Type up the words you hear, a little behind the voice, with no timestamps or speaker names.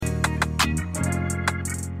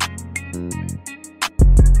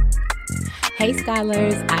Hey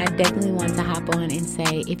scholars, I definitely want to hop on and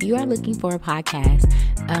say, if you are looking for a podcast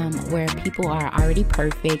where people are already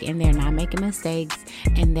perfect and they're not making mistakes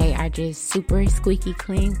and they are just super squeaky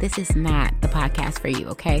clean, this is not the podcast for you,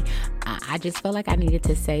 okay? I just felt like I needed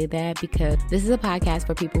to say that because this is a podcast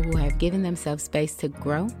for people who have given themselves space to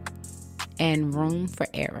grow and room for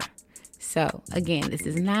error. So again, this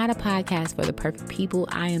is not a podcast for the perfect people.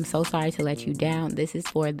 I am so sorry to let you down. This is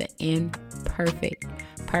for the imperfect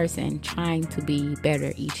person trying to be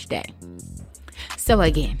better each day. So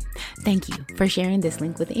again, thank you for sharing this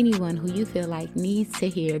link with anyone who you feel like needs to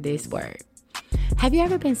hear this word. Have you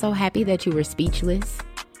ever been so happy that you were speechless?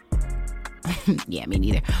 Yeah, me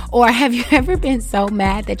neither. Or have you ever been so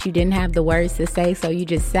mad that you didn't have the words to say, so you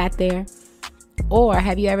just sat there? Or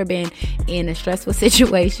have you ever been in a stressful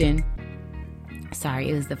situation? Sorry,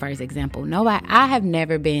 it was the first example. No, I have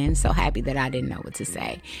never been so happy that I didn't know what to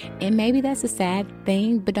say. And maybe that's a sad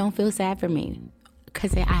thing, but don't feel sad for me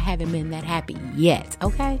because I haven't been that happy yet,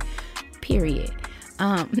 okay? Period.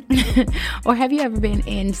 Or have you ever been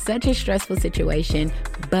in such a stressful situation,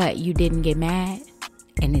 but you didn't get mad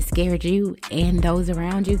and it scared you and those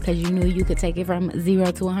around you because you knew you could take it from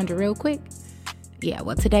 0 to 100 real quick? Yeah,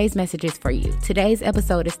 well, today's message is for you. Today's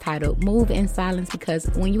episode is titled Move in Silence, because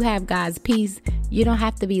when you have God's peace, you don't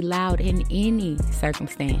have to be loud in any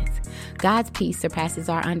circumstance. God's peace surpasses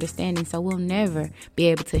our understanding, so we'll never be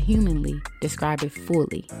able to humanly describe it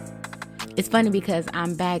fully. It's funny because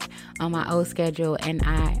I'm back on my old schedule, and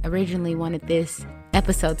I originally wanted this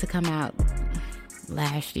episode to come out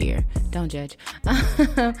last year. Don't judge.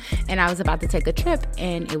 And I was about to take a trip,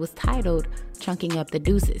 and it was titled Chunking Up the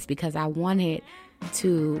Deuces because I wanted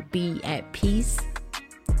to be at peace.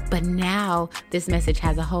 But now this message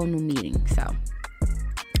has a whole new meaning. So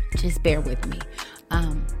just bear with me.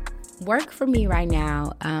 Work for me right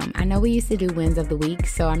now. I know we used to do wins of the week,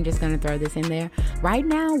 so I'm just going to throw this in there. Right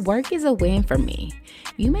now, work is a win for me.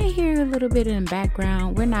 You may hear a little bit in the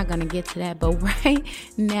background. We're not going to get to that, but right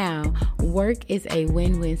now, work is a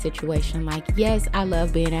win-win situation. Like, yes, I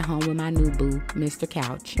love being at home with my new boo, Mr.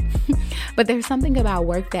 Couch. But there's something about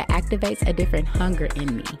work that activates a different hunger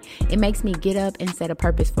in me. It makes me get up and set a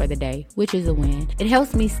purpose for the day, which is a win. It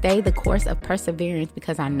helps me stay the course of perseverance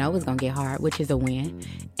because I know it's going to get hard, which is a win.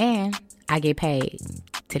 And I get paid.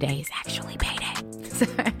 Today is actually payday.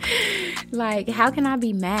 Like, how can I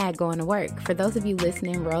be mad going to work? For those of you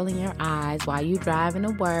listening, rolling your eyes while you driving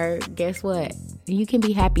to work, guess what? You can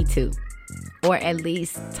be happy too. Or at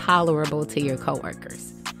least tolerable to your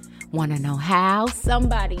coworkers. Want to know how?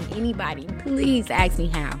 Somebody, anybody, please ask me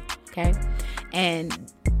how. Okay?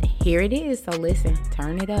 And here it is. So listen,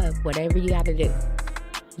 turn it up, whatever you got to do.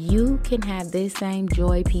 You can have this same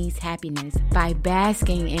joy, peace, happiness by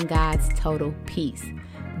basking in God's total peace.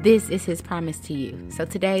 This is his promise to you. So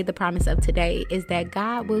today, the promise of today is that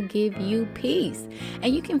God will give you peace.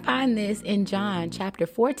 And you can find this in John chapter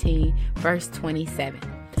 14, verse 27.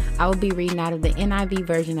 I will be reading out of the NIV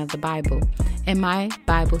version of the Bible. And my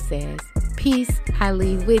Bible says, "Peace I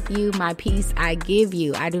leave with you, my peace I give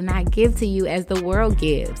you. I do not give to you as the world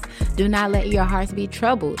gives. Do not let your hearts be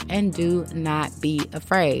troubled, and do not be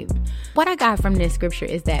afraid." What I got from this scripture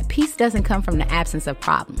is that peace doesn't come from the absence of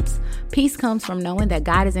problems. Peace comes from knowing that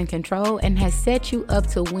God is in control and has set you up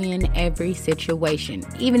to win every situation,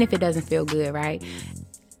 even if it doesn't feel good, right?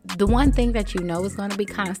 The one thing that you know is going to be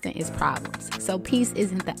constant is problems. So peace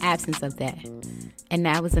isn't the absence of that. And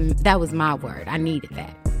that was my word. I needed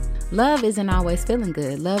that. Love isn't always feeling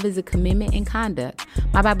good. Love is a commitment and conduct.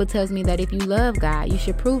 My Bible tells me that if you love God, you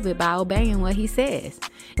should prove it by obeying what he says.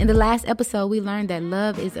 In the last episode, we learned that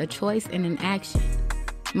love is a choice and an action.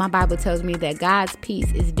 My Bible tells me that God's peace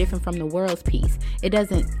is different from the world's peace. It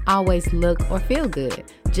doesn't always look or feel good,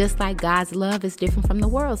 just like God's love is different from the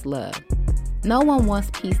world's love. No one wants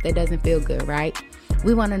peace that doesn't feel good, right?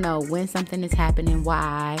 We want to know when something is happening,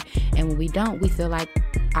 why, and when we don't, we feel like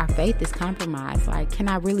our faith is compromised. Like, can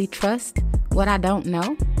I really trust what I don't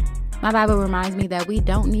know? My Bible reminds me that we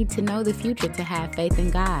don't need to know the future to have faith in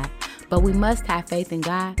God, but we must have faith in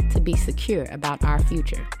God to be secure about our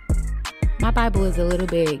future. My Bible is a little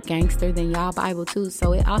bit gangster than y'all Bible too,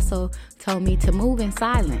 so it also told me to move in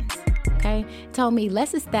silence. Okay, told me,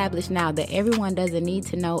 let's establish now that everyone doesn't need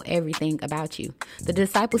to know everything about you. The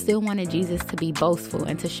disciples still wanted Jesus to be boastful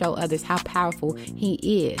and to show others how powerful he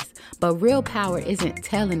is. But real power isn't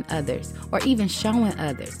telling others or even showing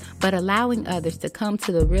others, but allowing others to come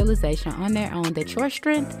to the realization on their own that your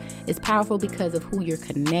strength is powerful because of who you're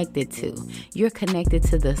connected to. You're connected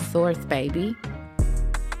to the source, baby.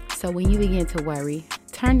 So when you begin to worry,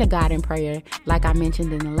 turn to God in prayer, like I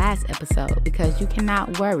mentioned in the last episode, because you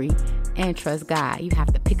cannot worry and trust God. You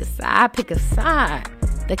have to pick a side,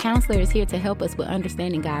 The counselor is here to help us with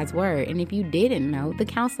understanding God's word. And if you didn't know, the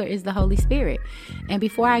counselor is the Holy Spirit. And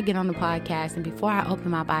before I get on the podcast and before I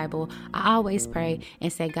open my Bible, I always pray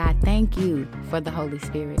and say, God, thank you for the Holy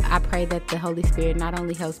Spirit. I pray that the Holy Spirit not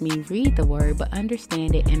only helps me read the word, but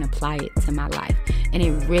understand it and apply it to my life. And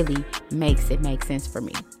it really makes it make sense for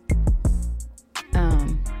me.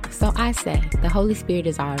 So I say, the Holy Spirit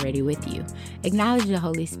is already with you. Acknowledge the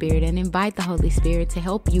Holy Spirit and invite the Holy Spirit to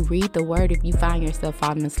help you read the word if you find yourself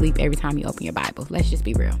falling asleep every time you open your Bible. Let's just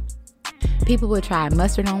be real. People will try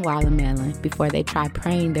mustard on watermelon before they try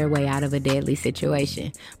praying their way out of a deadly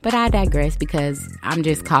situation. But I digress because I'm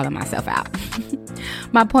just calling myself out.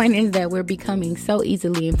 My point is that we're becoming so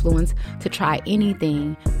easily influenced to try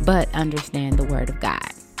anything but understand the word of God.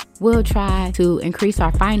 We'll try to increase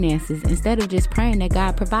our finances instead of just praying that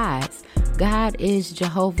God provides. God is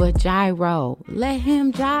Jehovah Jireh. Let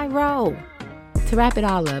him gyro. To wrap it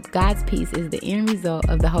all up, God's peace is the end result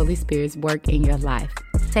of the Holy Spirit's work in your life.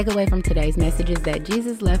 Takeaway from today's message is that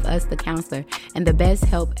Jesus left us the counselor and the best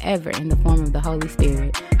help ever in the form of the Holy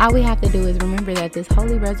Spirit. All we have to do is remember that this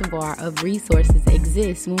holy reservoir of resources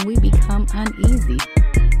exists when we become uneasy.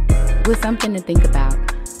 With something to think about.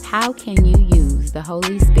 How can you use the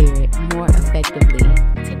Holy Spirit more effectively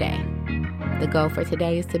today? The goal for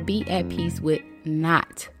today is to be at peace with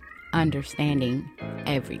not understanding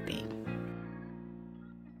everything.